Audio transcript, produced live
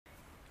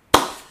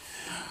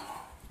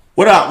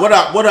What up, what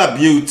up, what up,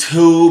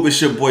 YouTube?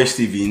 It's your boy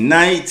Stevie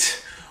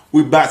Knight.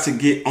 We about to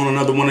get on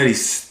another one of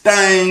these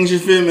things, you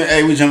feel me?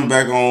 Hey, we jumping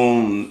back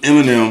on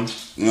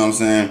Eminem, you know what I'm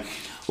saying?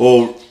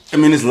 Well, I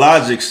mean, it's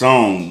Logic's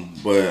song,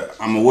 but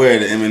I'm aware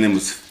that Eminem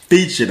was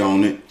featured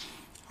on it.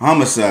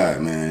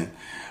 Homicide, man.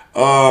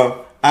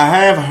 I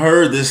have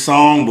heard this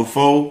song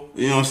before,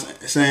 you know what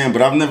I'm saying?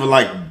 But I've never,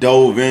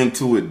 dove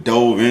into it.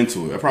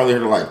 I probably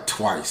heard it,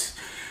 twice.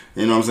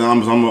 You know what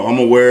I'm saying? I'm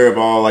aware of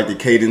all, the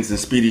cadence and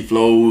speedy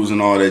flows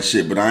and all that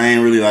shit. But I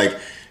ain't really,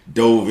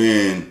 dove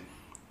in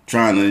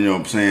trying to, you know what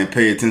I'm saying,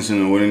 pay attention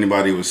to what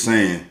anybody was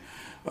saying.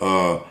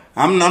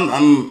 I'm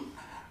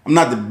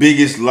not the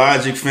biggest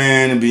Logic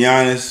fan, to be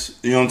honest.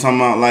 You know what I'm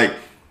talking about?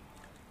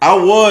 I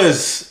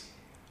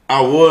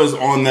was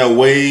on that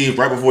wave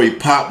right before he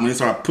popped when he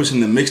started pushing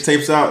the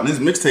mixtapes out. And his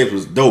mixtape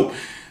was dope.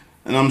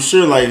 And I'm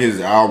sure,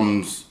 his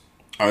albums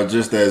are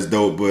just as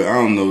dope. But I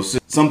don't know.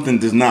 Something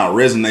does not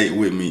resonate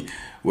with me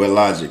with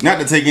Logic. Not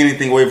to take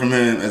anything away from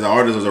him as an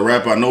artist, as a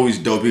rapper. I know he's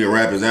dope. He can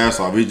rap his ass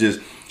off. He just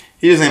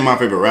ain't my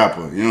favorite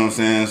rapper. You know what I'm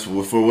saying?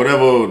 So for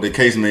whatever the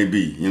case may be.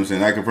 You know what I'm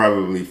saying? I could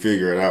probably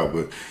figure it out.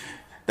 But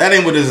that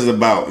ain't what this is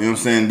about. You know what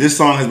I'm saying? This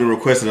song has been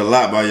requested a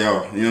lot by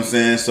y'all. You know what I'm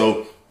saying?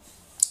 So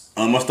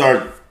I'm going to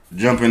start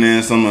jumping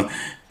in some of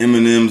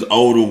Eminem's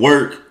older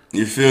work.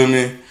 You feel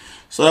me?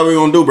 So that we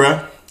gonna do,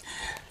 bruh.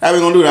 That we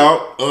gonna do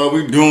that.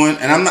 We doing,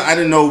 and I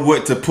didn't know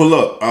what to pull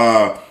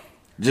up.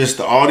 Just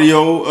the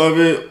audio of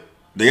it.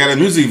 They got a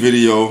music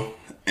video,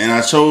 and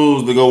I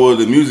chose to go with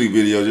the music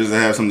video just to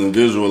have something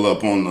visual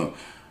up on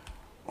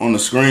the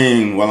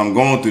screen while I'm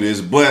going through this.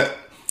 But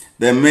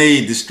that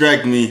may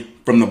distract me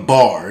from the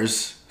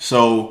bars,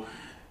 so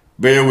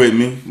bear with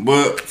me.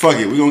 But fuck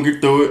it, we gonna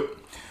get through it.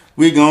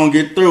 We gonna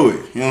get through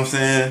it. You know what I'm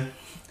saying?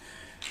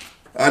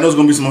 I know it's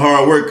gonna be some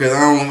hard work because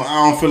I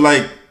don't feel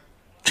like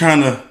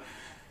trying to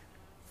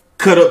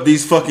cut up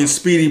these fucking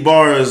speedy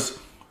bars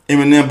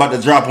Eminem about to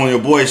drop on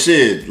your boy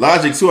shit.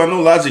 Logic too. I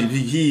know Logic,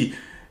 he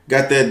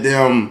got that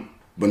damn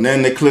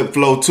banana clip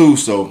flow too.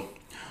 So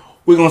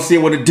we're gonna see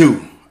what it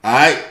do.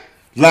 Alright?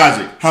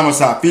 Logic,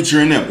 Homicide,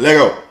 featuring them. Let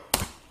go.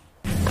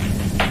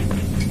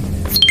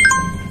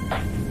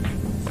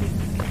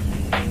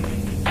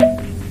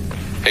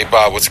 Hey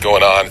Bob, what's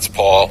going on? It's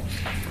Paul.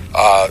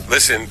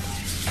 Listen,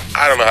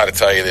 I don't know how to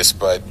tell you this,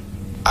 but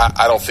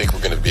I don't think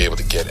we're going to be able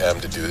to get M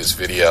to do this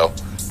video.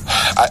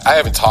 I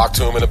haven't talked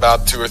to him in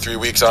about 2 or 3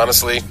 weeks,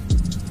 honestly.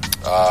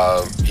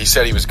 He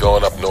said he was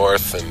going up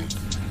north, and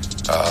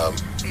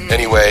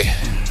anyway,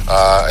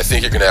 I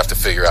think you're going to have to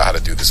figure out how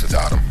to do this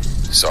without him.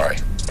 Sorry.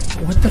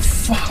 What the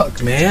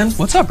fuck, man?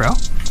 What's up, bro?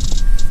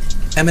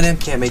 Eminem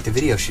can't make the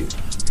video shoot.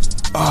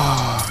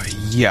 Oh,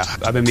 yeah.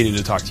 I've been meaning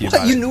to talk to you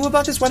about it. You knew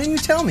about this? Why didn't you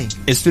tell me?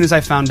 As soon as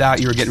I found out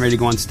you were getting ready to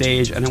go on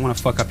stage, I didn't want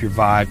to fuck up your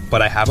vibe,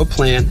 but I have a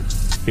plan.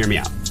 Hear me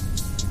out.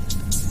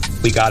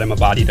 We got him a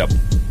body double.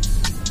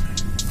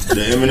 The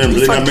Eminem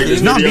really not make this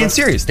video? No, I'm being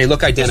serious. They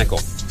look identical.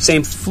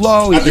 Same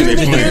flow. I think You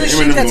hear the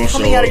shit that's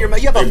coming out of your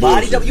mouth? You have a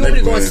body double? You want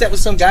me to go on set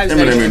with some guy who's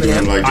Eminem ain't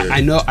doing like that.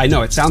 I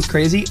know. It sounds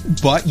crazy,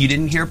 but you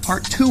didn't hear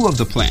part 2 of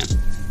the plan.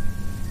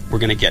 We're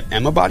going to get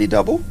Em a body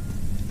double,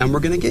 and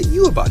we're going to get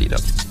you a body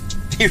double.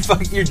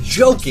 You're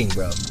joking,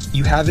 bro.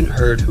 You haven't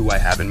heard who I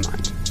have in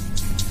mind.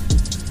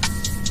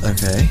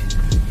 Okay.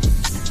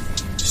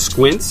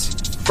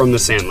 Squints from the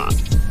Sandlot.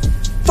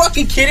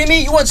 Fucking kidding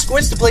me? You want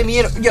Squints to play me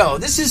in? Yo,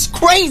 this is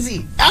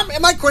crazy.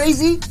 Am I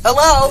crazy?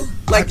 Hello?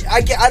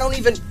 I don't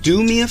even...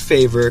 Do me a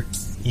favor.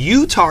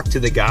 You talk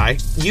to the guy.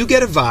 You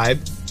get a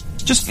vibe.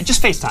 Just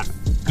FaceTime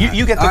him.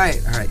 You get the...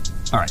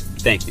 All right.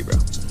 Thank you, bro.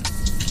 All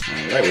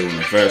right, we're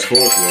gonna fast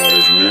forward through all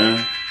this,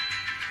 man.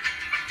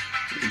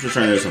 I'm just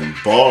trying to get some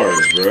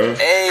bars, bro.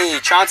 Hey,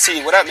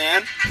 Chauncey, what up,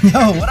 man?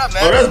 Yo, what up,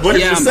 man? Oh, that's Buddy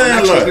Yeah, from I'm the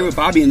actually Sandlot. here with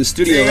Bobby in the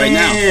studio right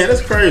now. Yeah,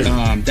 that's crazy.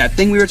 That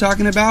thing we were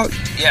talking about?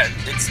 Yeah,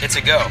 it's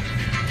a go.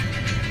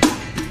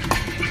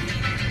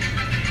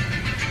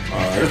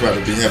 This about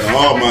to be having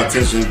all my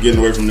attention getting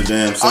away from the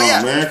damn song,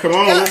 man. Come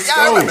on, let's go.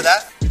 I remember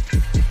that.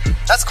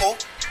 That's cool.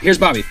 Here's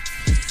Bobby.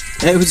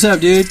 Hey, what's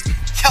up, dude?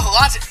 Yo,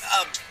 Logic,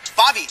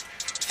 Bobby.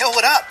 Yo,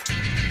 what up?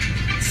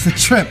 It's a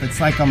trip. It's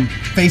like I'm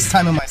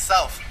FaceTiming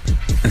myself.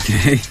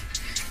 Okay.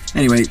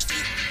 Anyway.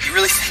 You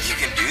really think you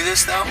can do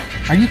this, though?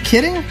 Are you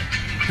kidding?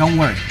 Don't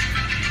worry.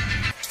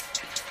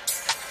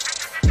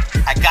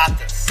 I got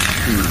this.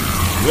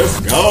 Let's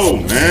go,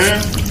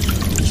 man.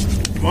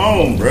 Come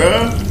on,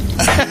 bruh.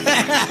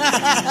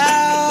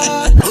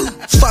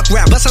 Fuck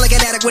rap, bustin' like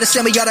an addict with a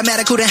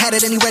semi-automatic. Who done had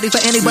it, any ready for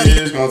anybody? Yeah,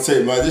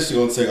 this is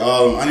gonna take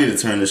all. I need to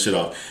turn this shit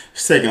off.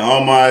 It's taking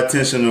all my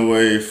attention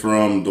away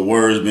from the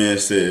words being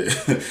said.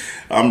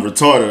 I'm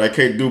retarded. I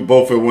can't do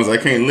both at once. I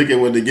can't look at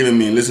what they're giving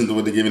me and listen to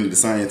what they're giving me at the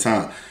same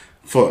time.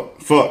 Fuck.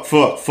 What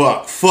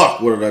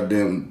did I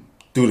damn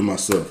do to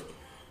myself?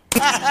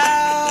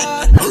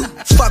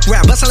 Fuck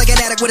rap, bustin' like an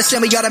addict with a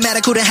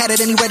semi-automatic. Who done had it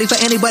and he ready for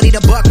anybody to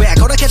buck back?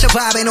 Hold on, catch a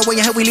vibe, ain't no way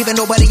in hell we leaving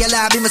nobody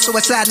alive. Even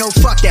suicide, no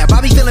fuck that.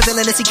 Bobby feeling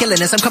villainous, he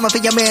killing us. I'm coming for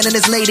your man and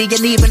his lady,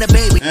 and even a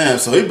baby. Damn,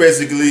 so he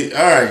basically,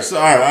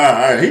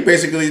 alright. He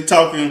basically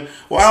talking,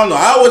 well, I don't know.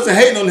 I wasn't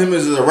hating on him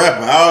as a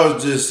rapper. I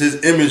was just,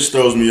 his image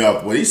throws me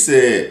off. But he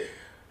said,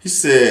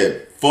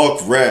 fuck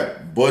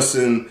rap,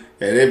 busting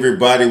at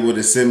everybody with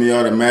a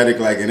semi-automatic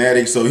like an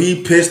addict. So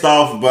he pissed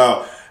off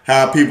about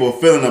how people are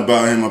feeling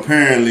about him,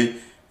 apparently.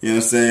 You know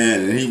what I'm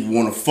saying? And he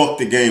want to fuck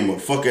the game up,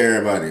 fuck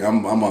everybody.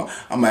 I'm an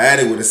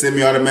addict with a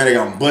semi-automatic.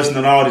 I'm busting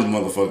at all these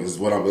motherfuckers. Is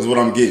what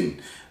I'm getting.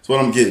 That's what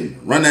I'm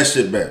getting. Run that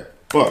shit back.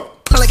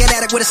 Fuck. Like an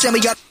addict with a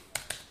semi-automatic.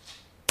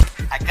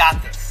 I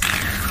got this.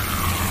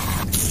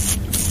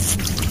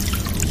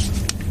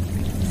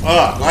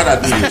 Why did I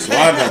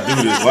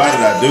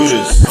do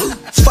this?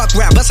 Fuck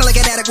rap, bustin' like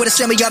an addict with a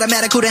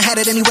semi-automatic. Who done had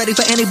it and he ready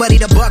for anybody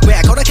to buck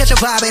back? Hold on, catch a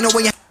vibe, ain't no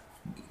way.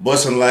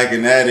 Busting like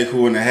an addict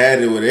who done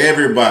had it with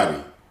everybody.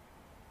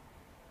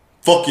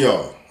 Fuck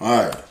y'all.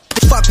 Alright.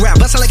 Fuck rap,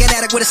 bustin' like an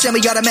addict with a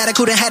semi-automatic.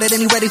 Who done had it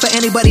and he ready for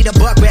anybody to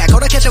buck back?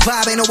 Hold on, catch a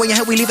vibe, ain't no way in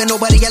hell we leaving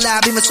nobody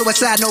alive. Even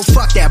suicide, no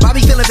fuck that.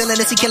 Bobby feeling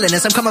villainous, he killing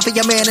us. I'm coming for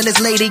your man and his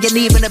lady, and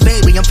even a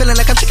baby. I'm feeling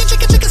like I'm chicken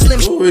slim.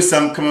 Ooh,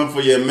 I'm coming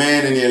for your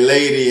man and your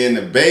lady and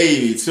the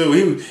baby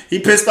too. He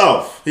pissed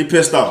off.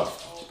 That's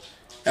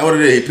what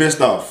it is. He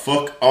pissed off.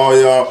 Fuck all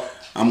y'all.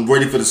 I'm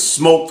ready for the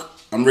smoke.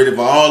 I'm ready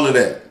for all of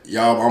that.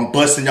 Y'all, I'm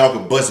busting. Y'all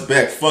can bust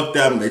back. Fuck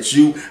that. I'm at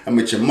you. I'm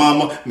at your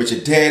mama. I'm at your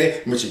daddy.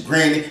 I'm at your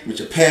granny. I'm at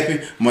your pappy.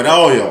 I'm at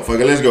all y'all.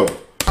 Fuck it. Let's go.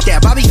 Yeah,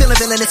 Bobby feeling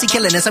villainous, he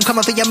killing us. I'm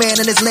coming for your man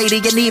and his lady,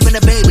 and even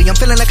a baby. I'm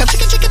feeling like I'm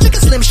chicken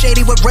slim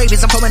shady with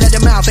rabies. I'm foaming at the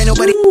mouth. Ain't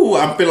nobody. Ooh,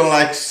 I'm feeling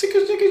like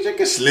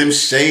chicken slim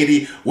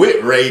shady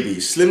with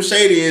rabies. Slim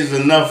shady is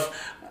enough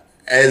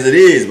as it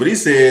is, but he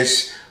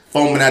says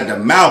foaming at the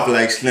mouth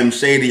like Slim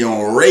Shady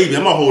on rabies.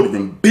 I'm a whole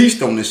different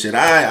beast on this shit.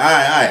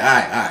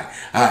 I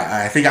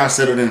think I'll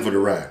settle in for the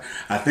ride.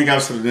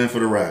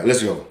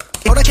 Let's go.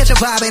 Hold on, catch a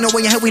vibe, ain't no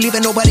way in hell we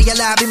leaving nobody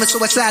alive. Even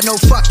suicide, no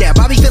fuck that.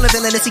 Bobby feeling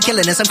villainous, he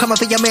killing us. I'm coming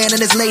for your man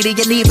and his lady,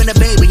 and even a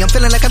baby. I'm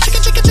feeling like I'm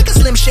chicken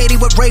slim shady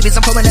with rabies.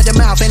 I'm foaming at the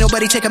mouth, ain't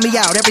nobody taking me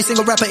out. Every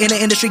single rapper in the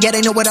industry, yeah,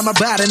 they know what I'm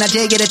about. And I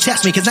dare get to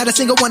test me, cause not a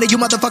single one of you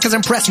motherfuckers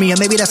impress me. And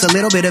maybe that's a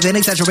little bit of an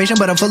exaggeration,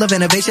 but I'm full of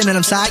innovation. And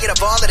I'm tired of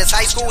all of this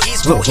high school,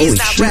 he's cool,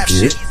 he's not rap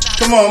shit.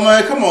 Come on,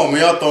 man.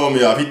 Y'all throwing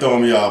me off. He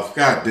throwing me off.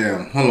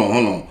 Goddamn. Hold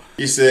on.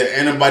 He said,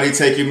 ain't nobody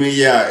taking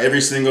me out. Every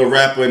single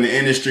rapper in the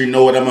industry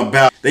know what I'm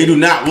about. They do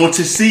not want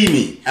to see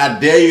me. I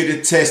dare you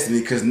to test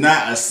me, because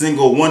not a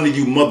single one of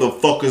you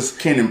motherfuckers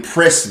can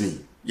impress me.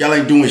 Y'all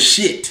ain't doing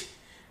shit.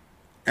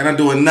 And I'm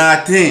doing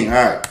nothing. All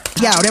right.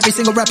 Out every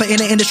single rapper in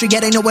the industry, yeah,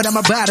 they know what I'm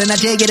about. And I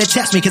dare get to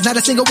test me, cause not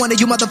a single one of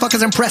you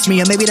motherfuckers impress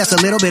me. And maybe that's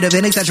a little bit of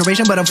an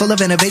exaggeration, but I'm full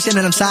of innovation.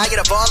 And I'm tired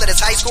of all of this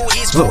high school,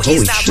 he's cool,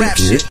 he's not rap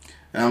shit.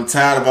 And I'm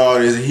tired of all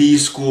this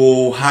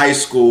high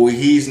school,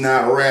 he's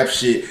not rap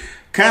shit.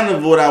 Kind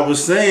of what I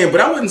was saying, but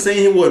I wasn't saying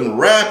he wasn't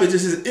rap. It's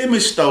just his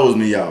image throws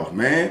me off,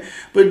 man.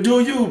 But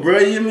do you, bro?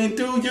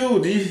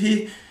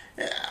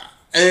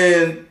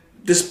 And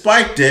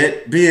despite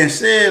that being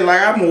said,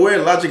 like, I'm aware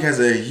Logic has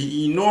an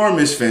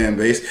enormous fan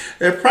base.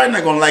 They're probably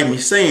not gonna like me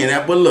saying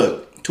that, but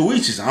look, to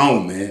each his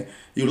own, man.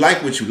 You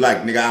like what you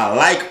like, nigga. I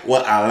like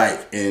what I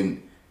like,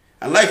 and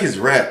I like his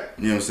rap.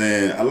 You know what I'm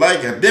saying? I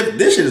like it.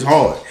 This shit is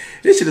hard.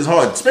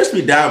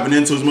 Especially diving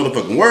into his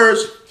motherfucking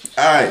words.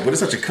 All right, but it's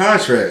such a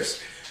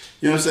contrast.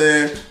 You know what I'm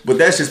saying? But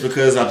that's just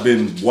because I've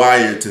been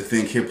wired to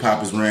think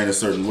hip-hop is ran a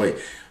certain way.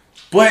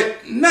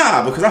 But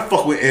nah, because I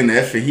fuck with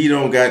NF and he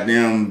don't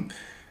goddamn...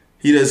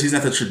 He's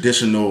not the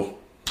traditional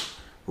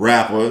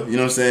rapper. You know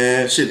what I'm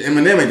saying? Shit,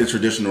 Eminem ain't the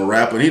traditional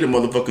rapper. And he the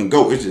motherfucking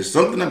GOAT. It's just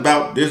something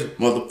about this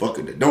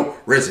motherfucker that don't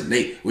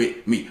resonate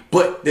with me.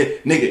 But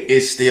that nigga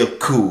is still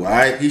cool,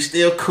 alright? He's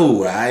still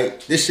cool, alright?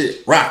 This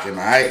shit rocking,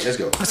 alright? Let's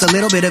go. It's a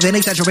little bit of an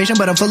exaggeration,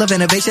 but I'm full of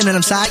innovation. And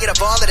I'm tired of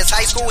all of this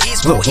high school,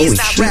 he's cool, he's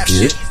not rap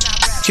shit.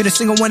 Can a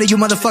single one of you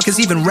motherfuckers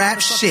even rap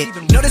shit?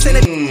 Notice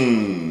that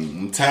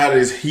I'm tired of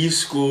this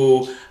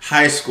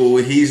high school,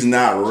 he's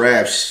not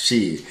rap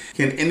shit.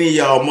 Can any of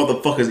y'all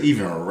motherfuckers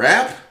even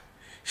rap?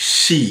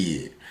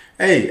 Shit.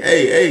 Hey.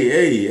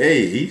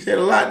 He said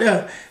a lot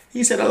there.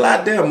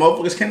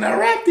 Motherfuckers cannot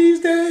rap these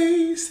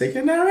days. They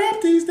cannot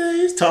rap these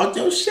days. Talk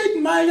your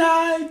shit, my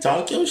guy.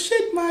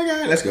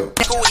 Let's go.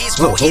 He's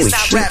cool, he's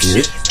not rap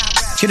shit.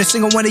 Can a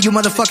single one of you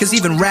motherfuckers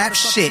even rap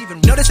shit?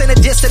 No, this ain't a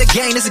diss to the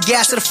game, this a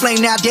gas to the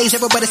flame. Nowadays,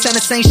 everybody saying the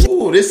same shit.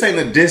 Ooh, this ain't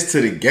a diss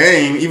to the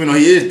game, even though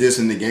he is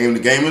dissing the game. The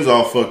game is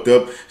all fucked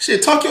up.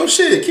 Shit, talk your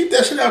shit. Keep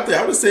that shit out there.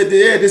 I would have said,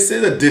 yeah, this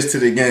is a diss to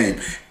the game.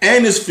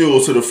 And it's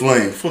fuel to the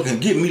flame. Fucking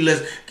get me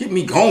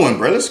going,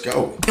 bro. Let's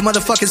go. You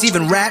motherfuckers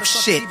even rap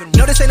shit.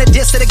 No, this ain't a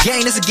diss to the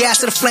game, this a gas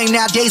to the flame.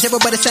 Nowadays,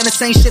 everybody saying the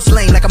same shit's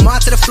lame. Like a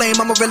moth to the flame,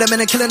 I'm a real man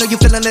and killing. Are you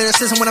feeling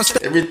lyricism when I'm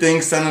spitting?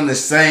 Everything's sounding the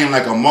same,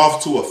 like a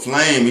moth to a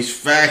flame. These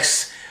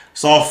facts.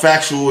 It's all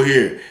factual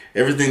here.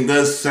 Everything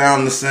does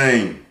sound the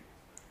same.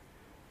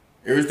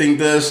 Everything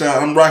does sound.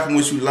 I'm rocking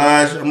with you,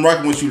 Lodge. I'm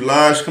rocking with you,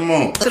 Lodge. Come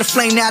on. To the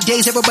flame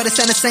nowadays, everybody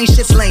saying the same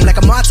shit's lame.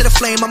 Like I'm on to the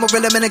flame, I'm a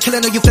real man and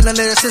killing. You feeling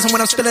lyricism when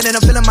I'm spilling and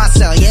I'm feeling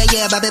myself.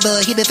 Yeah, Bobby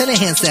Boy, he been feeling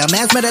himself.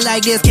 Man's better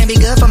like this, can't be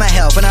good for my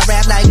health. When I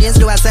rap like this,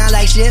 do I sound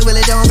like shit? Well,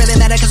 it don't really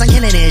matter cause I'm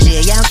killing this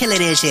shit. Yeah, I'm killing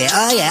this shit.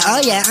 Oh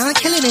yeah, I'm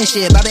killing this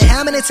shit. Bobby,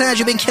 how many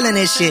times you been killing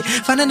this shit?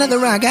 Find another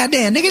round,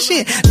 goddamn, nigga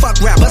shit. Fuck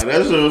rap. That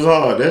shit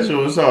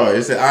was hard.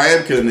 He said, I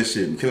am killing this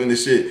shit. I'm killing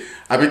this shit.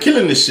 I've been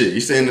killing this shit.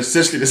 He's saying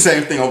essentially the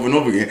same thing over and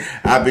over again.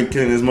 I've been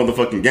killing this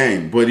motherfucking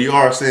game. But he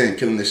are saying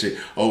killing this shit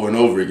over and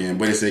over again.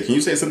 But he said, can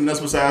you say something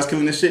else besides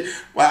killing this shit?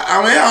 Well,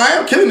 I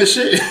am killing this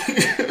shit.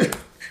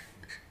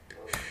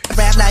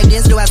 Rap like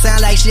this, do I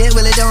sound like shit?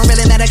 Well, it don't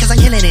really matter cause I'm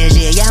killing this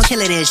shit. Yeah, I'm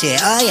killing this shit.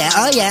 Oh yeah,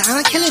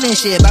 I'm killing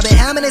this shit. Bobby,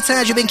 how many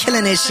times you been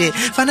killing this shit?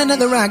 Find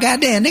another round,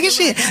 goddamn, nigga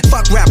shit.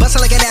 Fuck rap, bustle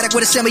like an addict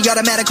with a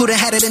semi-automatic. Who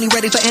done had it and he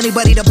ready for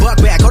anybody to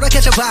buck back? Go to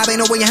catch a vibe, ain't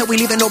no way in hell we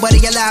leaving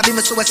nobody alive.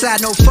 Even suicide,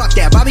 no fuck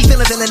that. Bobby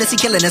feeling villainous, he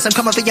killing us. I'm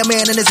coming for your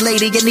man and his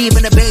lady, and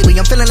even a baby.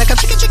 I'm feeling like I'm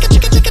chicken,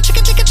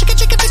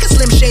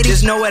 Slim Shady.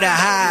 There's nowhere to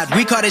hide.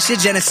 We call this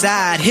shit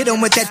genocide. Hit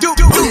them with that doo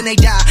then they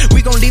die.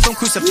 We gon' leave them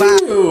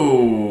crucified.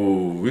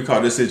 Ooh, we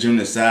call this shit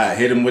genocide.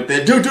 Hit him with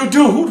that do.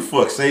 Who the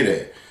fuck say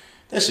that?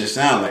 That shit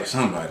sound like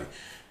somebody.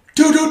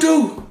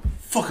 Do.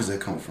 Fuck does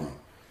that come from?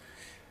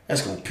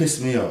 That's gonna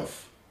piss me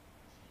off.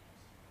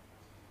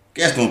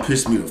 That's gonna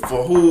piss me the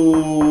fuck.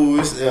 Ooh,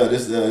 it's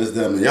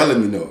them. Y'all let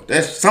me know.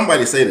 That's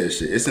somebody say that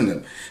shit. It's in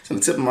the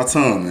tip of my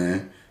tongue,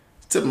 man.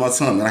 Tip of my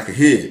tongue, and I can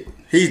hear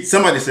it.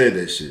 Somebody said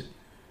that shit.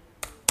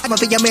 I'm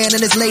for your man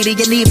and his lady,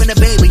 and even a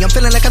baby. I'm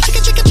feeling like I'm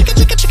chicken,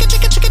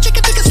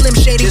 Slim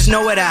Shady. There's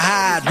nowhere to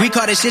hide. We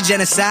call this shit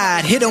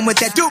genocide. Hit them with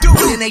that doo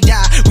then they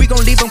die. We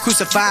gon' leave them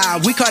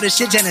crucified. We call this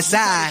shit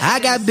genocide. I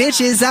got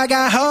bitches, I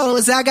got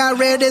hoes, I got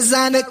rare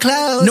designer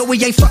clothes. No,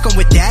 we ain't fucking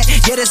with that.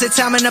 Yeah, there's a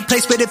time and a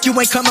place, but if you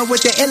ain't coming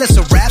with the illest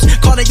of raps,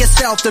 calling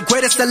yourself the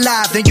greatest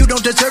alive, then you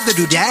don't deserve to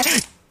do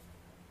that.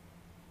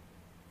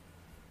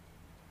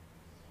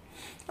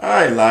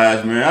 Alright,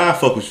 Lies, man. I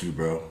fuck with you,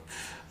 bro.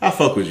 I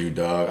fuck with you,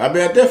 dog. I've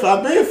been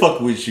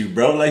fucking with you,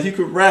 bro. Like, you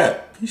could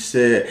rap. He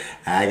said,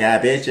 I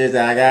got bitches,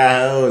 I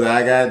got hoes,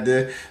 I got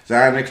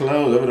designer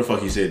clothes. Whatever the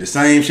fuck he said. The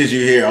same shit you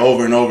hear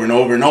over and over and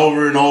over and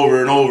over and over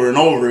and over and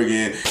over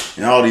again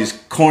in all these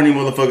corny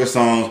motherfucking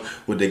songs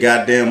with the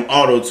goddamn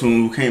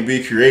auto-tune who can't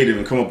be creative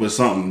and come up with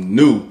something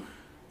new.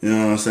 You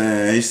know what I'm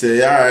saying? He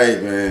said,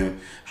 alright, man.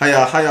 How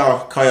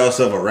y'all call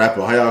yourself a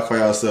rapper? How y'all call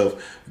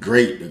yourself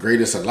great, the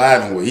greatest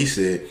alive, and what he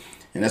said.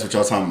 And that's what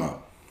y'all talking about.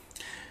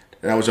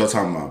 That's what y'all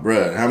talking about,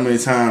 bruh. How many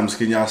times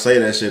can y'all say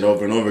that shit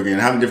over and over again?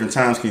 How many different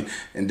times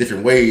in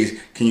different ways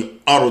can you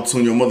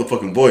auto-tune your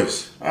motherfucking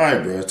voice?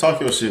 Alright, bruh. Talk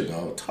your shit,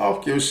 dog.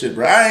 Talk your shit,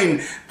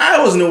 bruh. I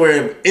wasn't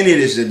aware of any of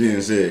this shit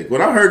being said. When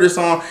I heard this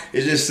song,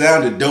 it just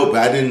sounded dope,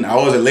 but I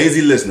was a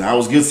lazy listener. I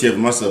was guilty of it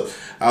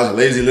myself. I was a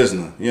lazy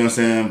listener. You know what I'm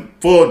saying?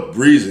 For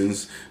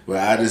reasons, but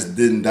I just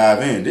didn't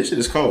dive in. This shit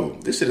is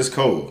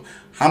cold.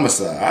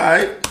 Homicide,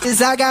 alright.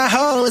 I got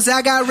hoes,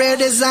 I got rare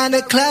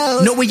designer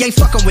clothes. No, we ain't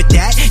fucking with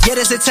that. Yeah,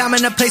 there's a time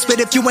and a place, but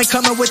if you ain't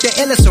coming with the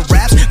illest of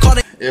raps, call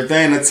it. If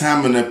there ain't a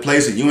time and a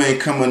place and you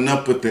ain't coming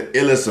up with the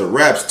illest of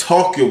raps,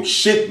 talk your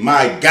shit,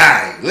 my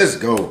guy. Let's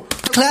go.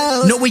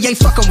 Clothes. No, we ain't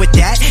fucking with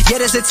that.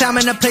 Yeah, there's a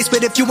time and a place, but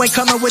if you ain't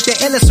coming with the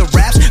illest of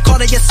raps,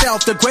 calling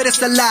yourself the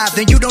greatest alive,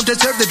 then you don't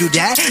deserve to do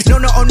that. No,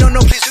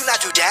 please do not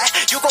do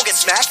that. You gon' get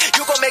smacked.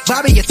 You gon' make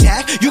Bobby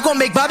attack. You gon'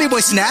 make Bobby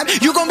Boy snap.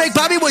 You gon' make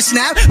Bobby Boy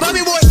snap.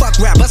 Bobby Boy fuck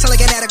rap. Bustle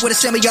like an addict with a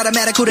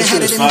semi-automatic. Who done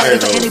had it and ready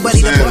for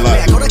anybody to fuck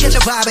back. Go to catch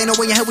a vibe. Ain't no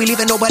way in hell we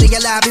leaving nobody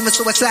alive. Even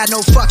suicide,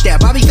 no fuck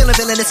that. Bobby feeling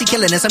villainous, he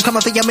killing us. I'm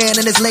coming for your man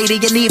and his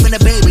lady, and even a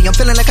baby. I'm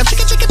feeling like I'm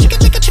chicken,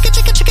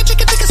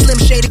 Slim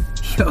Shady.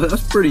 Yo,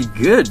 that's pretty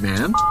good,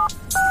 man.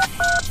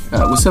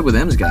 What's up with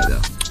M's guy,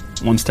 though?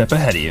 One step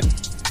ahead of you.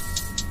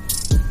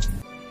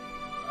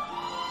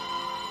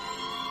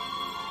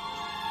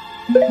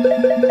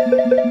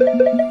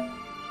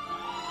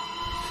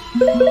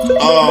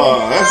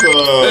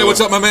 Hey,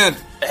 what's up, my man?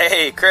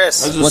 Hey,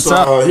 Chris. I just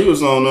saw he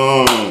was on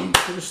I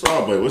just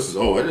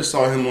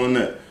saw him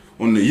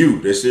on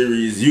the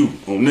series You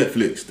on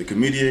Netflix, the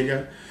comedian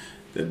guy.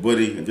 That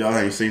buddy, if y'all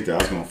ain't seen that, I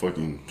was gonna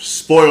fucking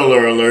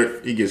spoiler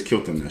alert. He gets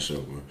killed in that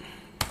show, bro.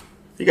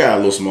 He got a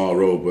little small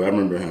role, but I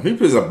remember him. He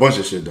plays a bunch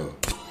of shit though.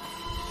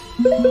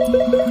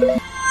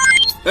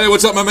 Hey,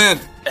 what's up, my man?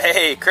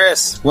 Hey,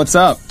 Chris. What's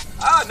up?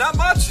 Not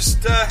much.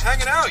 Just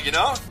hanging out, you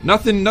know.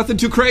 Nothing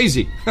too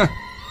crazy.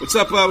 What's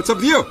up? What's up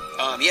with you?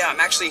 Yeah,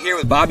 I'm actually here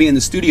with Bobby in the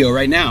studio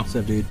right now. What's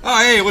up, dude? Oh,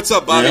 hey, what's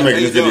up, Bobby? I'm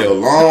making this video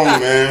long,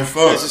 man.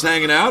 Fuck. Just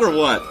hanging out or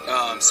what?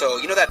 So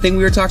you know that thing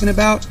we were talking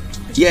about?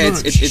 Yeah,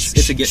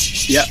 it's a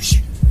get.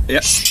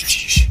 Yep.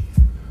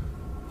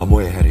 I'm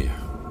way ahead of you.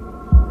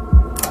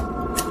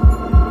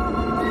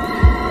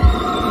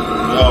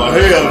 Oh,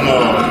 hell no.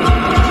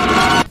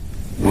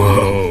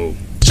 Whoa.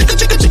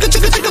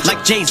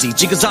 Like Jay-Z,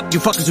 jiggers up, you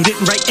fuckers who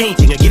didn't write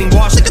anything are getting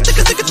washed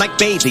like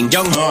bathing,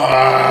 young.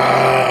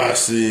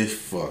 See,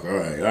 fuck. All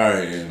right,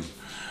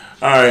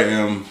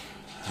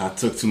 I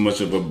took too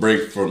much of a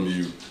break from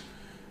you.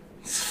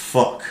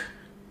 Fuck.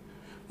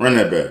 Run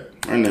that back.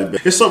 Run that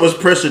back. There's so much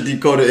pressure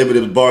decoding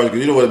Eminem's bars because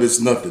you know what? It's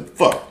nothing.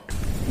 Fuck.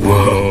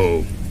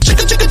 Whoa.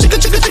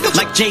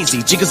 Like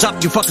Jay-Z, jiggers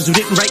up, you fuckers who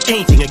didn't write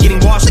anything are getting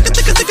washed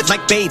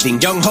like bathing.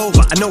 Young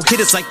Hova, I know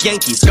hitters like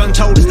Yankees. Gun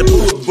told is the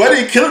pool.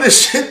 Buddy, kill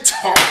this shit,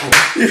 dog.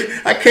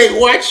 I can't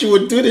watch you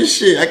and do this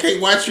shit. I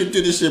can't watch you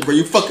do this shit, bro.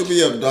 You fucking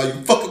me up, dog.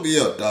 You fucking me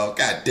up, dog.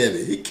 God damn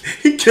it.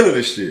 He killing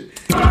this shit.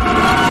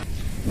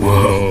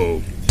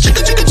 Whoa.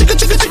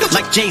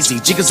 Like Jay-Z,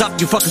 jiggers up,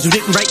 you fuckers who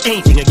didn't write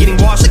anything are getting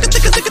washed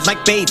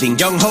like bathing.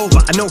 Young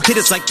Hova, I know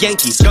hitters like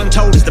Yankees. Gun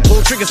told is to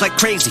pull triggers like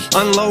crazy.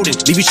 Unloading,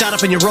 leave you shot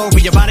up in your rover,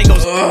 your body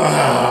goes.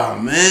 Oh,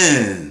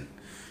 man.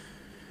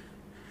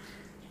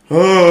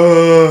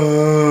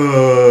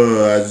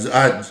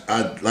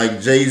 I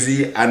like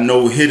Jay-Z. I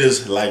know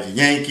hitters like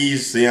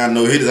Yankees. See, I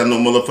know hitters. I know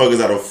motherfuckers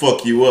that'll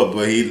fuck you up,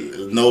 but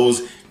he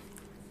knows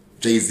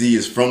Jay-Z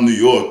is from New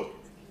York. You know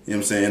what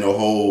I'm saying? The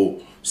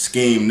whole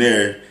scheme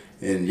there.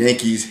 And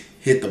Yankees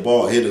hit the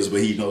ball hitters,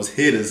 but he knows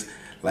hitters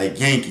like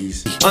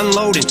Yankees.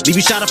 Unloaded, leave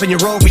you shot up in your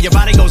rover, your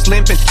body goes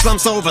limping,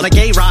 slumps over like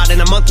A-Rod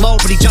in a month low,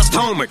 but he just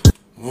homered.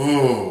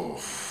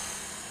 Oh.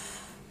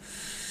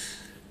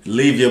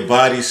 Leave your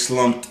body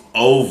slumped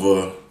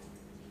over.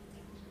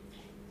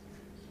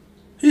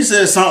 He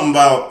said something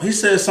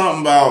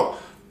about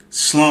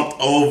slumped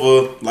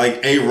over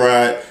like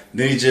A-Rod,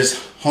 then he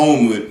just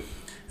homered.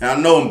 And I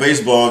know in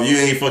baseball, if you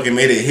ain't fucking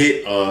made a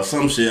hit or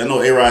some shit, I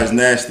know A-Rod is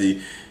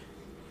nasty.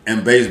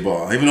 And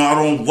baseball, even though I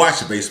don't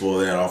watch baseball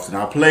that often,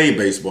 I played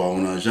baseball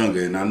when I was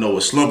younger, and I know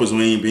what slump is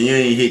when you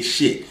ain't hit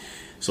shit.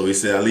 So he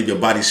said, I leave your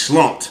body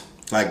slumped,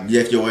 like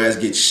if your ass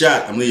gets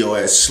shot, I'm leave your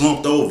ass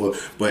slumped over.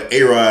 But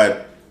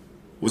A-Rod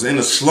was in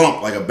a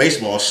slump, like a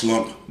baseball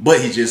slump, but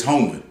he just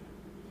homered.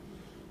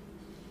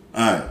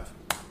 All right.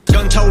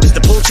 Gun told is to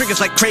pull triggers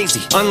like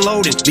crazy.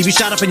 Unloaded, leave you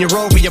shot up in your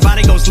rover, your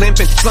body goes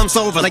limping, slumps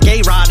over like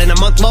A-Rod in a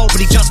month low, but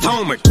he just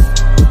homered.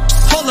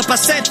 Hold up, I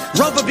said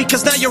Rover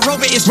because now your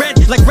Rover is red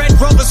like Red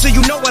Rover, so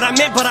you know what I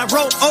meant. But I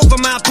wrote over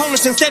my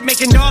opponents instead,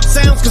 making dog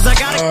sounds because I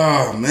got it.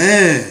 Oh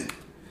man,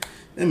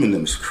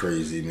 Eminem's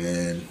crazy,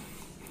 man.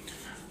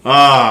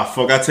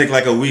 Fuck, I take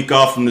like a week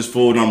off from this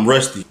fool and I'm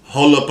rusty.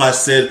 Hold up, I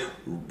said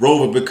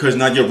Rover because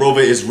now your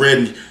Rover is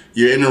red.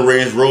 You're in the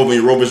Range Rover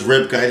and your Rover's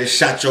red because I just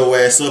shot your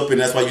ass up and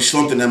that's why you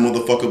slumped in that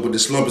motherfucker. But the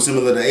slump is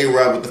similar to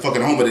A-Rod with the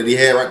fucking homer that he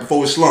had right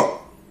before his slump.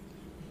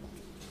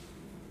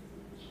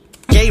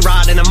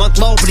 A-Rod in a month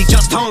low, but he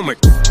just homered.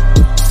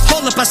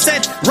 Hold up, I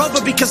said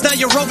Rover because now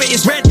your Rover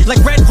is red like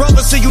Red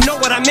Rover, so you know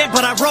what I meant.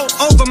 But I wrote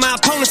over my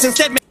opponents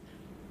instead.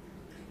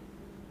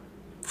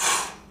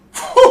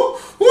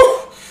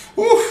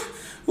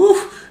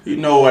 You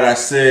know what I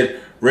said?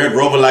 Red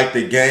Rover like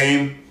the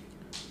game,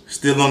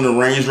 still on the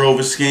Range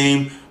Rover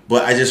scheme,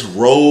 but I just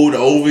rolled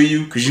over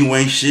you because you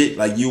ain't shit.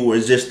 Like you were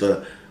just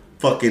a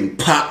fucking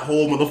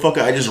pothole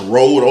motherfucker. I just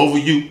rolled over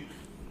you.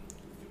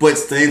 But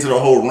stay into the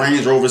whole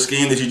Range Rover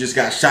scheme that you just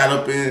got shot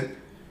up in.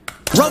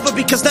 Rover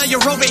because now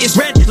your Rover is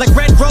red like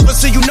Red Rover,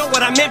 so you know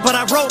what I meant. But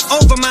I wrote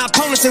over my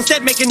opponents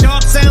instead, making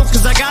dog sounds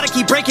because I gotta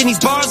keep breaking these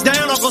bars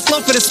down. I'll go slow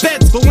for the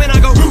speds, but when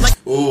I go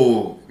like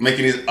ooh,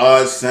 making these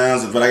odd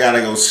sounds, but I gotta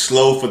go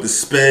slow for the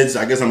speds.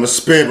 I guess I'm a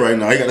sped right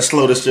now. I gotta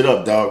slow this shit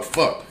up, dog.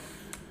 Fuck.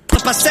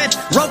 I said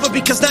Rover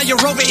because now your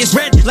Rover is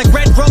red like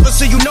Red Rover,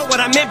 so you know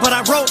what I meant. But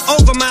I wrote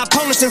over my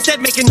opponents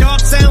instead, making dog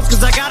sounds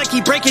because I gotta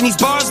keep breaking these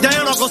bars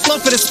down. I'll go slow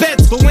for the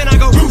speds, but when I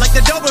go like the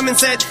Doberman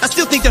said, I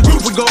still think the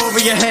roof would go over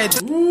your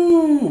head.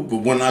 Ooh,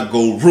 but when I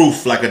go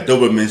roof like a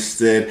Doberman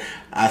said,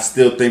 I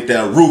still think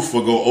that roof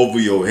will go over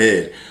your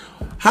head.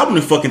 How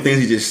many fucking things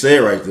he just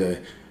said right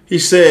there? He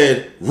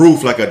said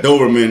roof like a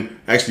Doberman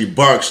actually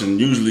barks, and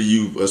usually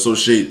you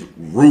associate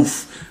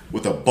roof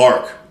with a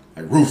bark.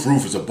 Like roof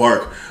is a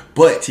bark.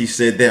 But he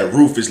said that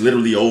roof is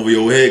literally over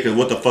your head, because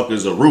what the fuck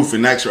is a roof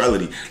in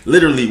actuality?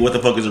 Literally, what the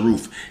fuck is a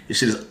roof? This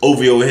shit is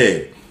over your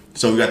head.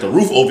 So we got the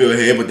roof over your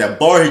head, but that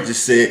bar he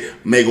just said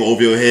may go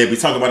over your head. We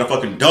talking about a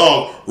fucking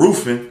dog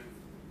roofing.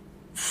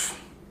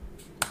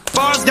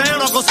 Bars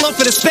down, I'll go slow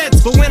for the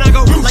speds, but when I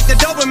go like the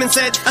Doberman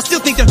said, I still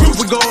think the roof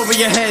would go over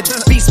your head.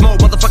 Beast mode,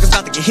 motherfuckers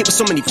about to get hit with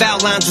so many foul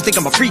lines. You think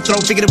I'm a free throw?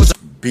 Figured it was a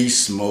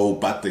beast mode,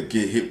 about to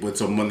get hit with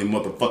so many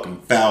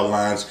motherfucking foul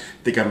lines.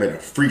 Think I made a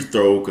free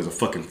throw because of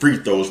fucking free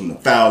throws from the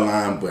foul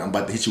line, but I'm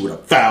about to hit you with a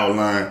foul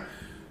line.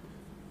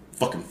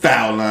 Fucking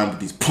foul line with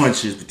these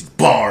punches, with these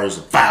bars,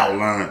 a foul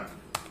line.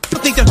 I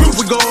think the roof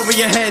would go over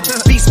your head.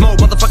 Beast mode,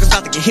 motherfuckers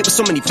about to get hit with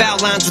so many foul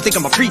lines. You think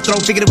I'm a free throw?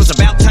 Figured it was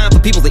about time for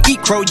people to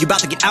eat crow. You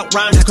about to get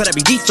outrhymed? How could I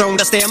be dethroned?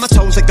 I stay on my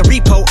toes like the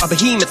repo, a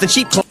behemoth and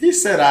sheep clothes. He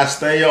said I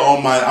stay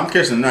on my, I'm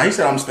catching now. He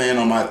said I'm staying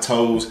on my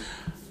toes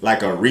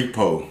like a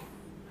repo.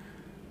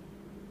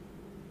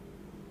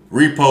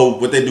 Repo,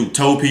 what they do,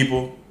 tow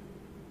people.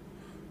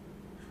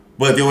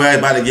 But if your ass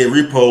about to get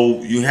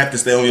repo, you have to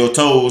stay on your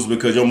toes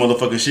because your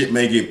motherfucking shit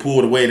may get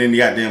pulled away at any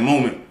goddamn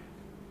moment.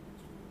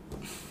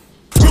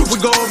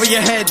 would go over your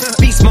head.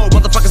 Beast mode,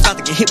 motherfuckers about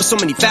to get hit with so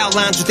many foul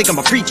lines. You think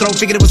I'm a free throw?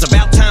 Figured it was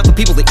about time for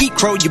people to eat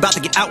crow. You about to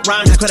get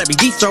outrhymed? How could I be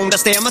dethroned? I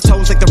stay on my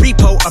toes like the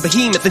repo, a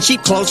behemoth in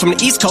sheep clothes. From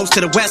the east coast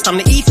to the west, I'm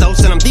the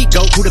ethos and I'm the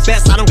GOAT. Who the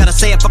best? I don't gotta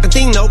say a fucking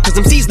thing, no, cause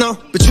MCs know.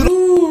 But you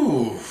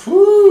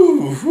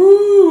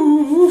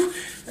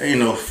Ain't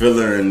no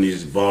filler in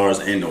these bars,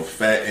 ain't no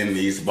fat in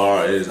these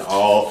bars. It is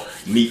all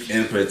meat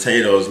and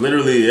potatoes.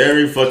 Literally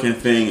every fucking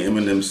thing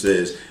Eminem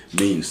says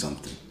means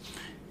something.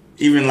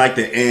 Even like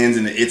the ands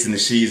and the its and the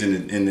she's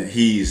and the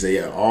he's,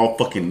 they all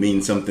fucking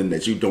mean something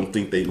that you don't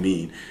think they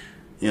mean.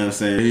 You know what I'm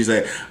saying? He's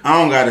like,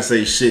 I don't gotta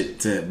say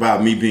shit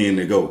about me being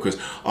the GOAT, because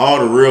all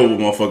the real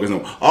motherfuckers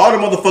know. All the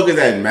motherfuckers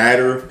that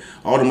matter,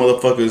 all the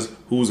motherfuckers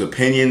whose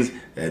opinions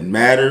that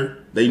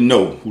matter, they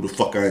know who the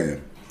fuck I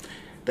am.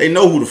 They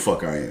know who the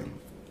fuck I am.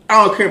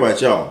 I don't care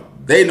about y'all.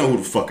 They know who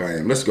the fuck I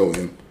am. Let's go,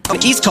 him. From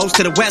the east coast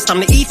to the west, I'm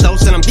the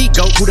ethos and I'm the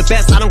GOAT. Who the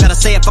best? I don't gotta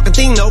say a fucking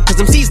thing, no, cause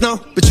MCs know.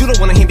 But you don't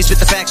wanna hear me spit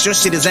the facts. Your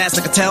shit is ass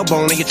like a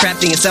tailbone and you're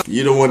trapped in yourself.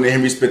 You don't want to hear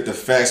me spit the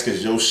facts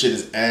cause your shit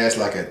is ass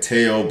like a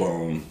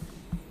tailbone.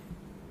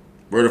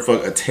 Where the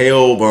fuck a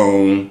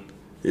tailbone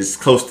is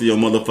close to your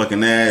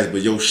motherfucking ass,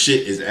 but your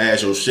shit is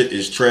ass, your shit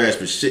is trash,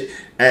 but shit,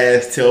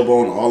 ass,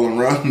 tailbone all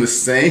around the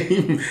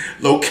same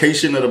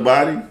location of the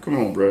body? Come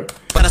on, bro.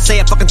 But I say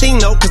a fucking thing,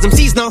 no, cause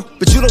MCs know.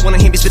 But you don't wanna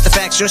hear me spit the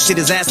facts. Your shit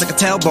is ass like a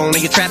tailbone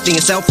and you're trapped in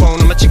your cell phone.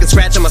 I'm a chicken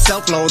scratch on my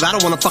self-load. I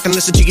don't wanna fucking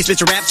listen to you spit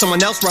your rap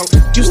someone else wrote.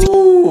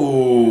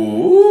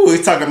 Ooh,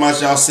 he's talking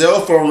about y'all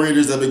cell phone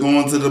readers that be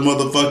going to the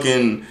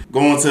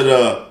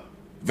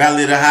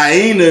Valley of the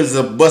Hyenas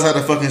to bust out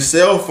the fucking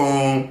cell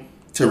phone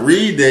to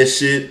read that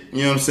shit.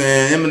 You know what I'm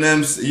saying?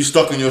 Eminem's, you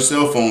stuck on your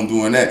cell phone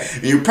doing that.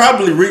 And you're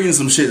probably reading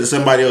some shit that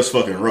somebody else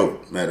fucking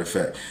wrote, matter of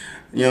fact.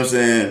 You know what I'm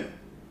saying?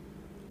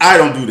 I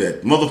don't do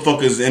that.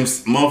 Motherfucking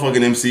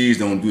MCs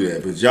don't do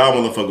that. But y'all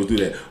motherfuckers do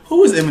that.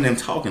 Who is Eminem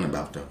talking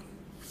about, though?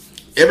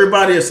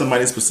 Everybody or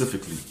somebody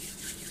specifically?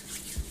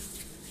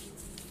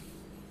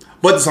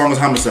 But the song is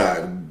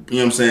Homicide. You know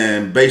what I'm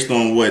saying? Based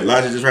on what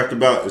Logic just rapped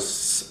about, it's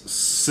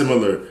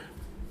similar,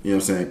 you know what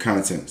I'm saying,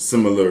 content.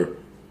 Similar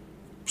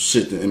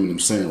shit that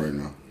Eminem's saying right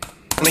now.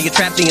 When you're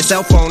trapped in your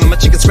cell phone, I'm a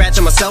chicken scratch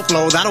on my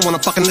self-load. I don't wanna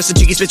fucking listen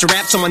to you spit your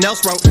rap someone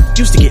else wrote.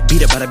 Used to get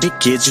beat up by the big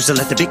kids, used to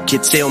let the big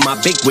kids steal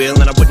my big wheel,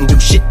 and I wouldn't do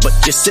shit but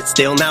just sit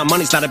still. Now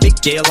money's not a big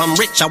deal, I'm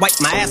rich, I wipe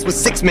my ass with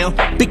 6 mil.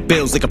 Big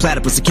bills like a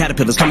platypus, the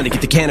caterpillars coming to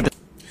get the cannabis.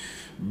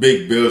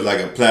 Big bills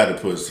like a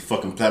platypus,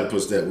 fucking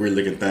platypus, that weird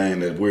looking thing,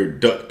 that weird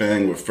duck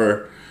thing with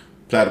fur.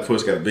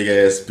 Platypus got a big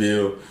ass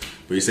bill,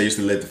 but you say you used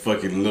to let the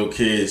fucking little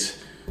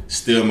kids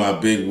steal my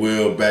big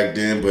wheel back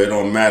then, but it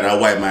don't matter, I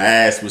wipe my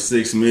ass with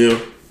 6 mil.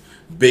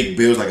 Big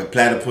bills like a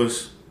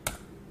platypus.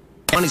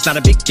 Money's not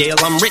a big deal,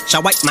 I'm rich, I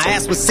wipe my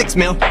ass with 6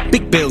 mil.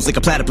 Big bills like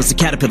a platypus, the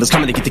caterpillars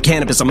coming to get the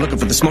cannabis. I'm looking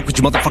for the smoke, but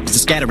you motherfuckers are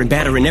scattering,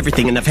 battering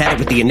everything, and I've had it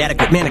with the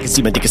inadequate man. I can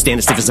see my dick is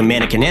standing stiff as a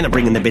mannequin, and I'm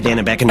bringing the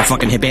bandana back in the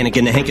fucking headband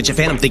and the handkerchief,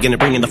 and I'm thinking of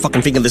bringing the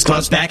fucking fingerless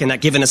gloves back and not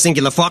giving a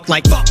singular fuck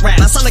like fuck rap.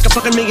 I sound like a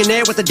fucking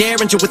millionaire with a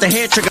derringer with a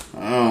hair trigger.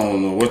 I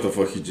don't know what the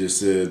fuck he just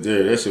said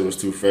there. That shit was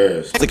too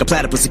fast. Like a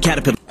platypus, a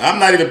caterpillar. I'm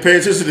not even paying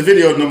attention to the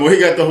video no more. He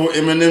got the whole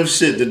Eminem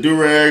shit, the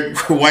do-rag,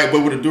 white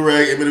boy with a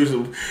do-rag. Eminem used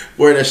to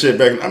wear that shit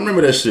back. I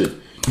remember that shit.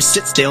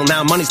 Sit still,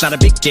 now money's not a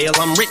big deal.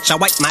 I'm rich, I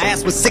wipe my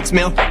ass with 6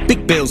 mil.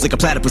 Big bills like a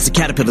platypus, the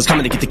caterpillars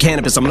coming to get the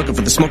cannabis. I'm looking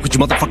for the smoke, but you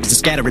motherfuckers are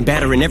scattering,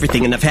 battering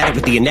everything, and I've had it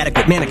with the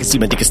inadequate man. I can see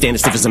my dick is standing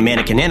stiff as a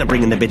mannequin, and I'm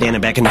bringing the bandana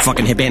back in the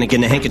fucking headband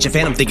and the handkerchief,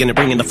 and I'm thinking of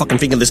bringing the fucking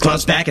fingerless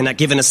gloves back and not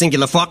giving a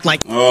singular fuck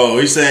like. Oh,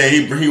 he's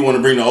saying he want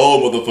to bring the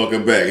old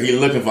motherfucker back. He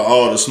looking for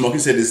all the smoke. He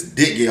said his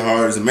dick get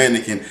hard as a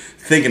mannequin,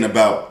 thinking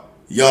about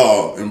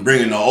y'all and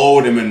bringing the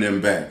old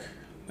Eminem back.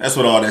 That's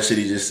what all that shit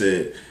he just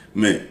said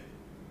meant.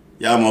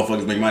 Y'all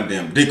motherfuckers make my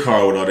damn dick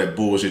hard with all that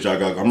bullshit y'all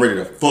got. I'm ready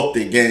to fuck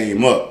the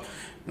game up.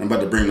 I'm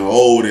about to bring the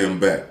old M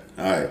back.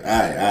 All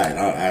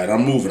right.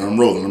 I'm moving. I'm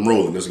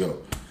rolling. Let's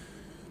go.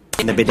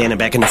 In the bandana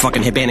back in the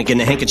fucking headband and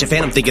the handkerchief,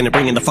 and I'm thinking of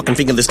bringing the fucking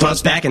fingerless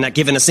gloves back and not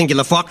giving a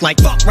singular fuck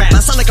like fuck rap. I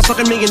sound like a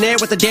fucking millionaire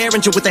with a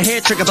derringer with a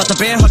hair trigger, about the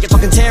bear hug it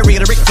fucking terrier,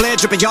 the Ric Flair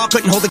dripping. Y'all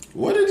couldn't hold the.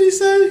 What did he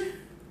say?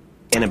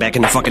 And back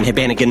in the fucking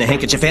headband and the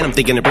handkerchief, and I'm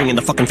thinking of bringing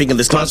the fucking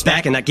fingerless gloves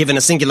back and not giving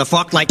a singular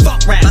fuck like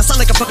fuck rap. I sound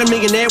like a fucking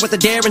millionaire with a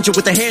derringer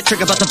with a hair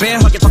trigger, about the bear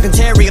hug it fucking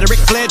terrier, the Ric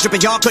Flair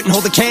dripping. Y'all couldn't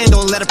hold a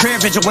candle, let a prayer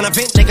vigil when I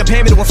vent. They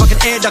compare me to a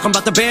fucking air duck. I'm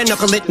about to bare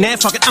knuckle it, nah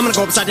fuck it. I'm gonna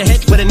go upside the head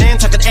with a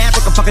Nantucket ab,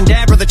 a fucking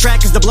dab, or the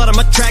track is the blood I'm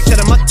attracted.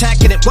 I'm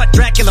attacking it. What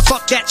Dracula?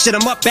 Fuck that shit.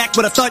 I'm up back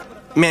with a thud.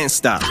 Man,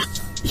 stop.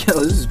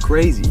 Yo, this is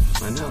crazy.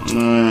 I know.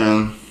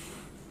 Man,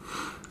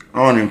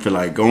 I don't even feel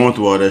like going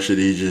through all that shit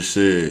he just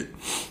said.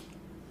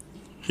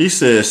 He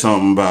said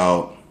something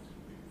about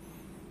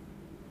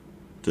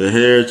the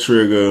hair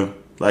trigger.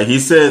 Like he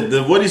said,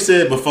 what he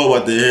said before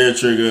about the hair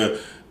trigger,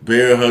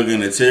 bear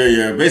hugging the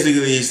terrier.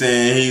 Basically, he's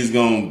saying he's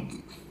going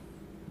to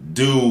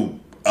do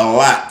a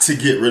lot to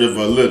get rid of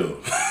a little.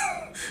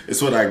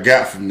 It's what I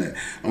got from that.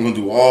 I'm going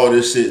to do all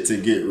this shit to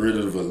get rid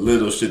of a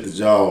little shit that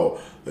y'all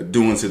are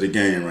doing to the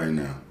game right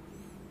now.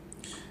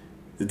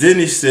 Then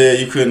he said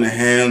you couldn't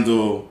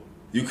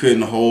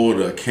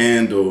hold a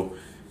candle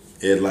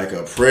at like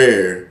a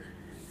prayer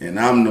and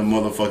I'm the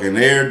motherfucking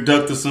air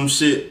duct or some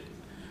shit.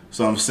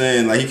 So I'm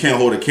saying, like, he can't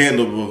hold a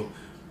candle. But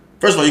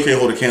first of all, you can't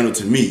hold a candle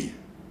to me.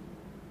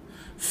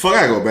 Fuck,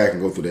 I go back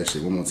and go through that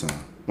shit one more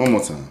time. One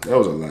more time. That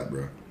was a lot,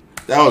 bro.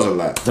 That was a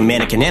lot. The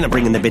mannequin and I'm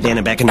bringing the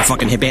bandana back in the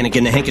fucking headband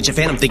and the handkerchief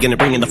and I'm thinking of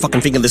bringing the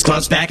fucking fingerless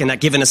gloves back and not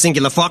giving a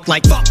singular fuck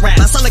like fuck rap.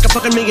 I sound like a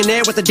fucking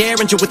millionaire with a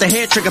derringer with a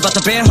hair trigger about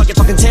the bear hug your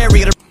fucking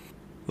terrier.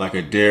 Like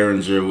a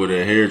derringer with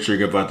a hair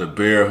trigger about to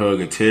bear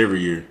hug a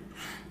terrier.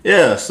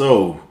 Yeah,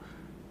 so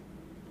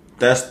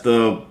that's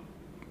the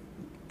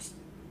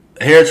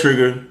hair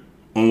trigger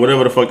on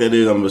whatever the fuck that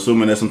is. I'm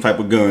assuming that's some type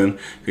of gun.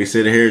 They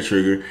said a hair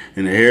trigger,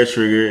 and the hair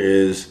trigger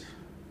is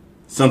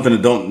something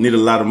that don't need a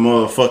lot of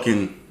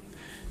motherfucking.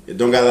 It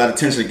don't got a lot of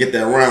tension to get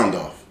that round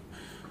off.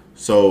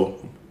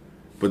 So,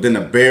 but then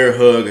a bear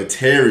hug a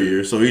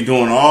terrier. So he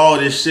doing all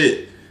this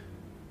shit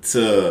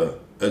to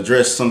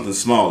address something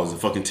small as a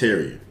fucking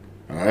terrier.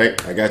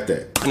 Alright, I got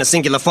that. And a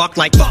singular fuck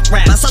like fuck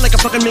rap. I sound like a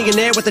fucking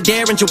millionaire with a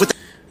derringer with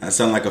I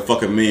sound like a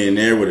fucking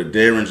millionaire with a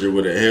derringer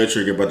with a hair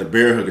trigger about the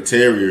bear hug a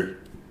terrier.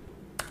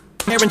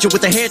 Derringer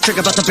with a hair trigger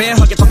about the bear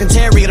hug your fucking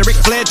terrier. The Ric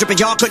Flair dripping,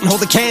 y'all couldn't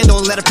hold the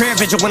candle. Let a prayer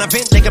vigil when I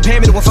vent, they compare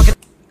me to a fucking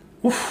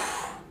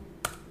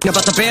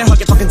about the bear hug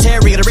your fucking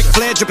terrier. The Ric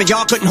Flair dripping,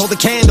 y'all couldn't hold the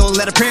candle.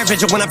 Let a prayer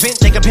vigil when I vent,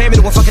 they compare me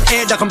to a fucking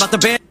air duck. I'm about the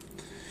bear.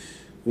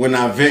 When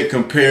I vent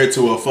compared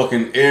to a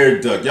fucking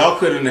air duct. Y'all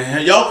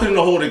couldn't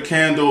hold a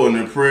candle in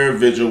a prayer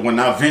vigil when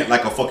I vent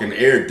like a fucking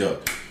air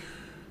duct.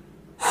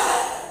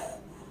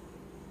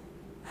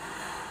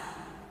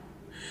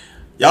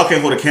 Y'all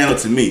can't hold a candle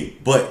to me,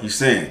 but he's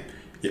saying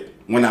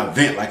when I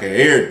vent like an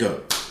air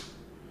duct.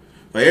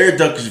 If an air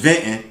duct is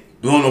venting,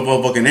 blowing the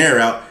motherfucking air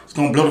out, it's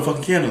gonna blow the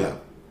fucking candle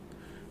out.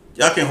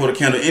 Y'all can't hold a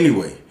candle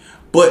anyway.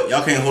 But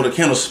y'all can't hold a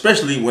candle,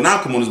 especially when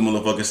I come on this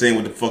motherfucker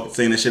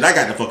saying the shit I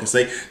got to fucking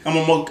say. I'm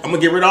gonna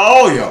get rid of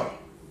all y'all.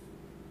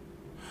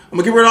 I'm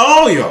gonna get rid of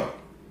all y'all.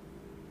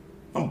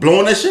 I'm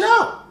blowing that shit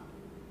out.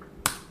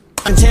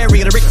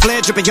 Terrier, the Ric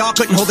Flair dripping, y'all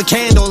couldn't hold the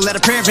candle. Let a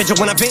prayer vigil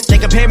when I vent, they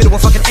compare me to a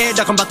fucking air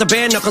duck. I'm about to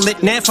bare knuckle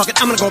it, nah, fuck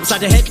it, I'm gonna go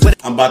upside your head with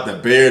it. I'm about to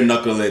bare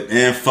knuckle it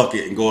and fuck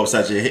it and go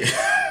upside your head.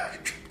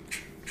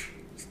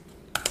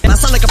 I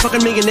sound like a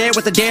fucking millionaire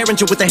with a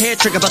derringer with a hair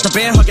trigger about the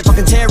bear hug your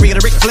fucking terrier.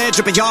 The Ric Flair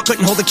dripping, y'all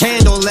couldn't hold the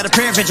candle. Let a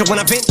prayer vigil when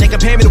I vent, they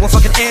compare me to a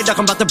fucking air duck.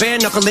 I'm about to bare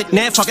knuckle it,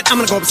 nah, fuck it, I'm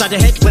gonna go upside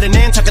your head with a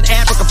Nantucket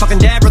Africa fucking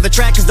dabber. The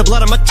track is the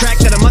blood, I'm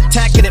attracted, I'm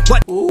attacking it.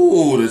 What?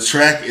 Ooh, the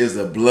track is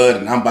the blood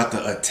and I'm about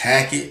to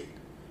attack it.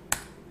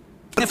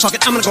 Fuck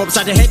it, I'm gonna go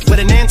upside your head with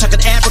a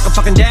Nantucket Africa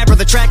fucking dabber.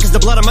 The track is the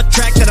blood, I'm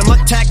attracted, I'm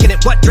attacking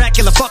it. What?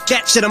 Dracula, fuck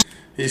that shit,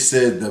 He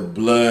said the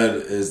blood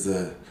is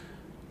the...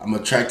 I'm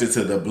attracted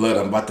to the blood.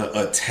 I'm about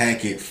to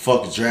attack it.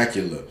 Fuck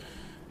Dracula.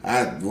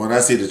 When I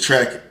see the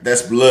track,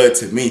 that's blood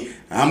to me.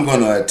 I'm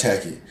gonna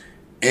attack it.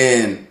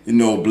 And, you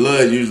know,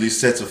 blood usually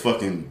sets a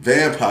fucking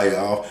vampire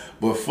off.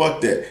 But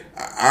fuck that.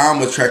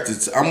 I'm attracted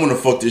to... I'm gonna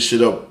fuck this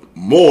shit up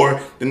more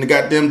than the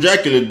goddamn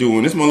Dracula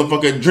doing. This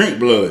motherfucker drink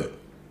blood.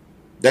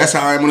 That's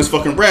how I am on this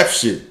fucking rap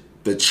shit.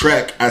 The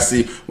track I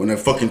see, when the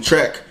fucking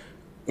track,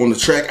 on the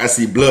track I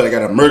see blood, I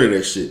gotta murder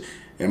that shit.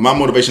 And my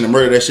motivation to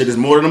murder that shit is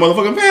more than a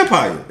motherfucking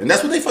vampire. And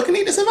that's what they fucking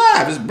need to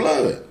survive, is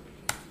blood.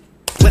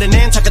 With a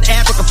Nantucket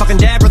Africa fucking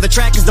dabber, the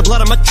track is the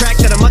blood, I'm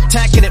attracted, I'm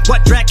attacking it.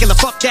 What? Dracula,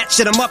 fuck that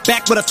shit, I'm up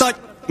back with a thud.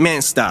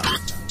 Man, stop.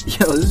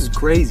 Yo, this is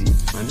crazy.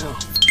 I know.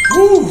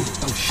 Woo.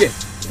 Oh shit.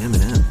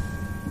 Eminem.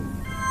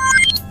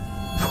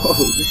 Whoa,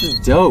 this is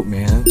dope,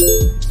 man.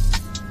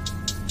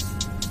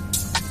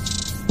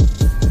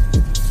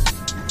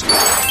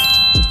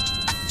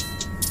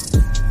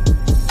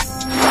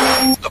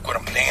 Look what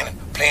I'm planning.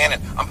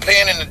 I'm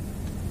planning to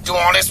do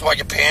all this while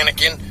you're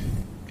panicking.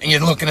 And you're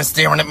looking and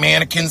staring at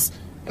mannequins.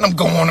 And I'm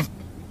going to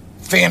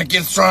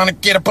fannikins trying to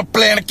get up a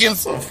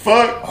plannikins. What the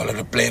fuck? All of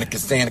the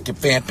plannikins, fannikin,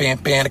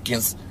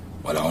 fannikins.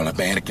 While all the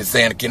mannequins,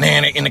 Anakin,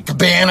 Anna in the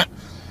cabana.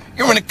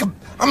 I'm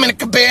in a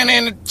cabana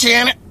in the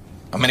Janet.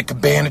 I'm in a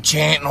cabana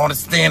chanting all the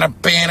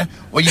stand-up banner.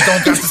 Well, you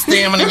don't got the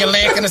stamina, you're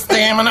lacking the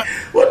stamina.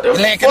 What the You're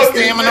lacking the fuck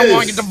is stamina this?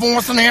 while you're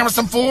divorcing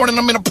Harrison Ford and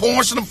I'm in a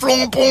Porsche and I'm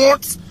flowing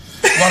ports.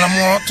 While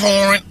I'm on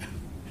torrent.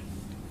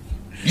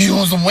 You're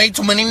using way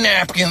too many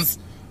napkins.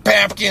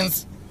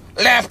 Papkins.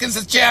 Lapkins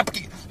and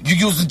chapkins. You're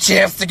using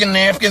chapstick and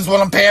napkins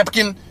while I'm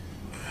papkin.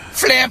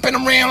 Flapping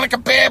around like a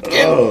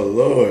papkin. Oh,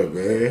 Lord,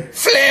 man.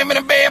 Flamming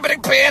a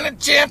babbing pan and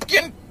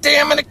champion.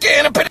 Damn a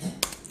can of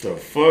The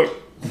fuck?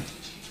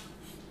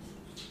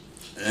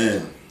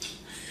 Damn.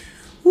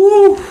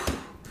 Woo.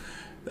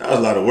 That was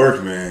a lot of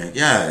work, man.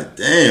 God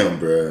damn,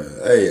 bro.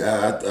 Hey,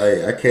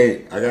 I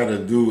can't. I gotta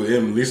do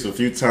M at least a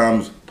few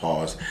times.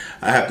 Pause.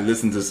 I have to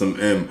listen to some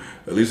M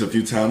at least a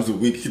few times a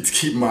week to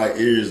keep my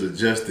ears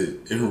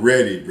adjusted and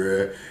ready,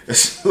 bro.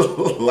 It's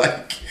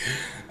like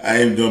I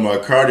ain't done my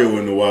cardio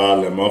in a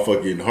while and my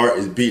fucking heart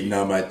is beating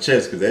out my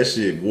chest because that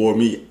shit wore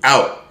me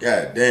out.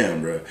 God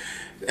damn, bro.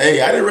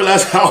 Hey, I didn't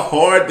realize how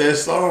hard that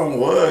song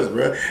was,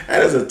 bro.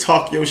 That is a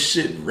talk your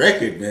shit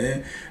record,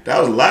 man. That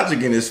was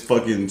Logic in this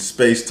fucking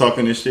space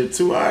talking this shit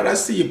too. All right, I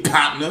see you,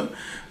 partner.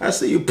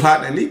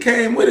 And he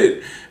came with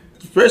it.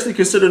 especially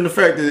considering the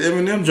fact that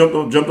Eminem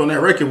jumped on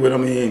that record with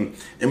him. I mean,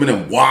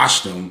 Eminem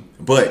washed him,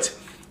 but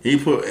he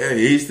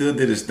still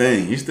did his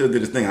thing.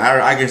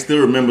 I can still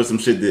remember some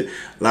shit that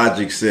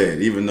Logic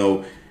said, even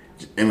though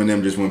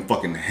Eminem just went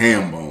fucking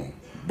ham bone.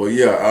 But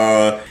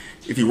yeah,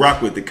 if you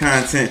rock with the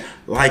content,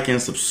 like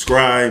and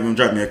subscribe and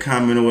drop me a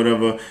comment or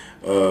whatever.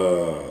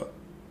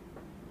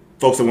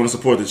 Folks that want to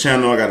support the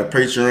channel, I got a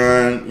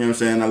Patreon. You know what I'm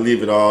saying? I'll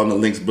leave it all in the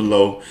links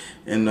below.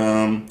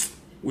 And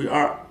we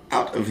are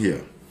out of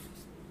here.